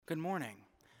Good morning.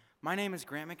 My name is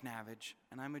Grant McNavage,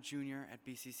 and I'm a junior at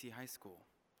BCC High School.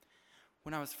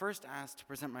 When I was first asked to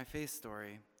present my faith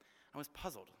story, I was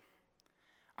puzzled.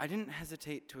 I didn't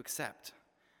hesitate to accept,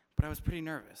 but I was pretty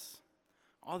nervous.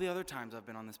 All the other times I've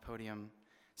been on this podium,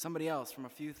 somebody else from a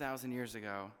few thousand years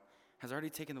ago has already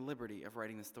taken the liberty of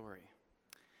writing the story.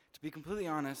 To be completely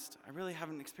honest, I really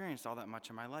haven't experienced all that much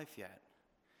in my life yet.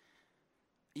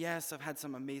 Yes, I've had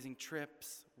some amazing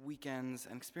trips, weekends,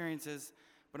 and experiences,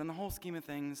 but in the whole scheme of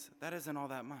things, that isn't all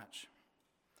that much.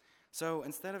 So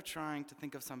instead of trying to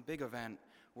think of some big event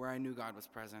where I knew God was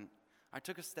present, I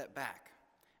took a step back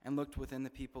and looked within the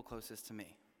people closest to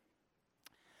me.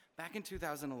 Back in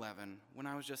 2011, when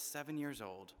I was just 7 years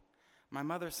old, my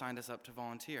mother signed us up to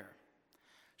volunteer.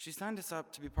 She signed us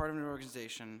up to be part of an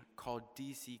organization called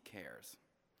DC Cares.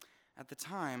 At the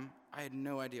time, I had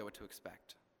no idea what to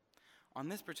expect. On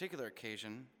this particular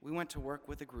occasion, we went to work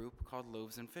with a group called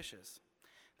Loaves and Fishes.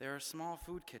 They're a small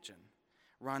food kitchen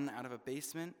run out of a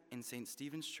basement in St.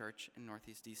 Stephen's Church in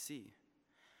Northeast DC.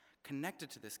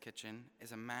 Connected to this kitchen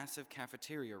is a massive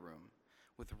cafeteria room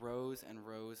with rows and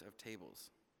rows of tables.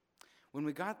 When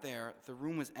we got there, the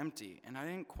room was empty, and I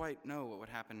didn't quite know what would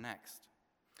happen next.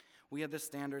 We had the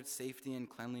standard safety and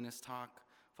cleanliness talk,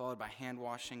 followed by hand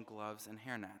washing, gloves, and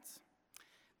hairnets.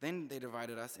 Then they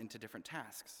divided us into different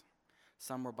tasks.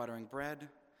 Some were buttering bread,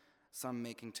 some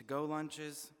making to-go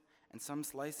lunches, and some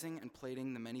slicing and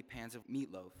plating the many pans of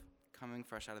meatloaf coming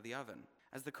fresh out of the oven.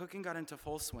 As the cooking got into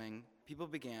full swing, people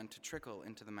began to trickle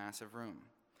into the massive room.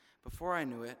 Before I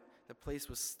knew it, the place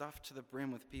was stuffed to the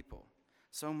brim with people,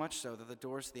 so much so that the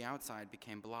doors to the outside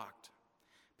became blocked.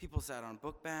 People sat on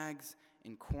book bags,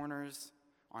 in corners,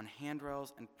 on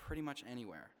handrails, and pretty much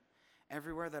anywhere.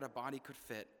 Everywhere that a body could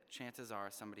fit, chances are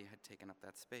somebody had taken up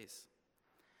that space.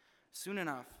 Soon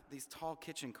enough, these tall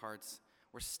kitchen carts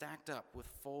were stacked up with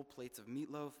full plates of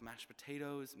meatloaf, mashed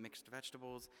potatoes, mixed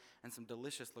vegetables, and some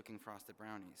delicious-looking frosted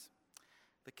brownies.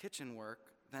 The kitchen work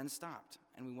then stopped,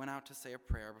 and we went out to say a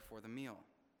prayer before the meal.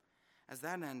 As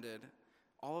that ended,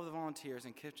 all of the volunteers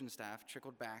and kitchen staff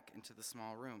trickled back into the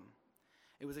small room.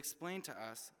 It was explained to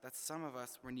us that some of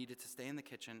us were needed to stay in the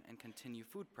kitchen and continue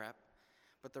food prep,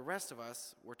 but the rest of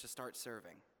us were to start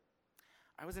serving.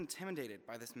 I was intimidated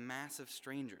by this mass of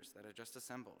strangers that had just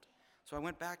assembled, so I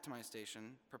went back to my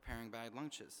station preparing bagged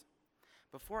lunches.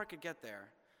 Before I could get there,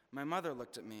 my mother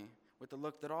looked at me with the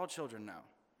look that all children know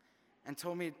and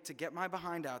told me to get my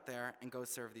behind out there and go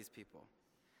serve these people.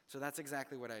 So that's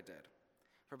exactly what I did.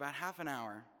 For about half an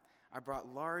hour, I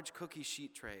brought large cookie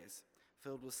sheet trays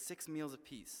filled with 6 meals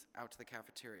apiece out to the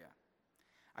cafeteria.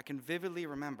 I can vividly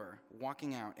remember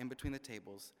walking out in between the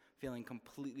tables feeling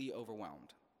completely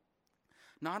overwhelmed.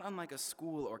 Not unlike a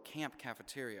school or camp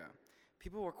cafeteria,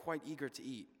 people were quite eager to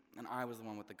eat, and I was the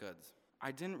one with the goods.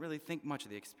 I didn't really think much of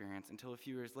the experience until a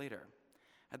few years later.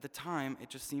 At the time,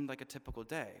 it just seemed like a typical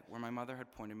day where my mother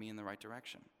had pointed me in the right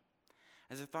direction.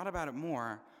 As I thought about it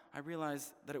more, I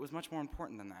realized that it was much more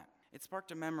important than that. It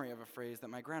sparked a memory of a phrase that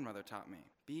my grandmother taught me: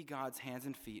 be God's hands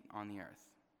and feet on the earth.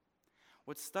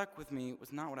 What stuck with me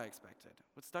was not what I expected.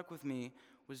 What stuck with me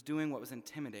was doing what was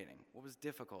intimidating, what was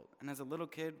difficult, and as a little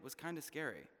kid was kind of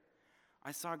scary.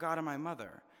 I saw God in my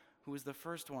mother, who was the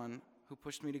first one who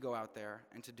pushed me to go out there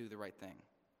and to do the right thing.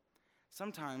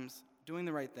 Sometimes doing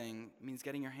the right thing means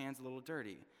getting your hands a little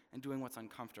dirty and doing what's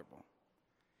uncomfortable.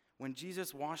 When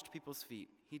Jesus washed people's feet,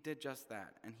 he did just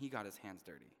that, and he got his hands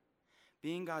dirty.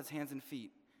 Being God's hands and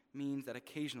feet means that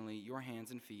occasionally your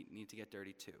hands and feet need to get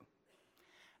dirty too.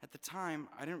 At the time,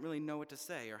 I didn't really know what to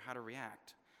say or how to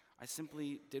react. I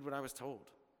simply did what I was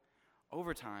told.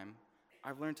 Over time,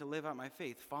 I've learned to live out my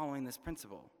faith following this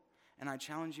principle, and I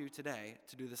challenge you today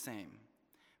to do the same.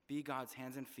 Be God's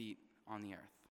hands and feet on the earth.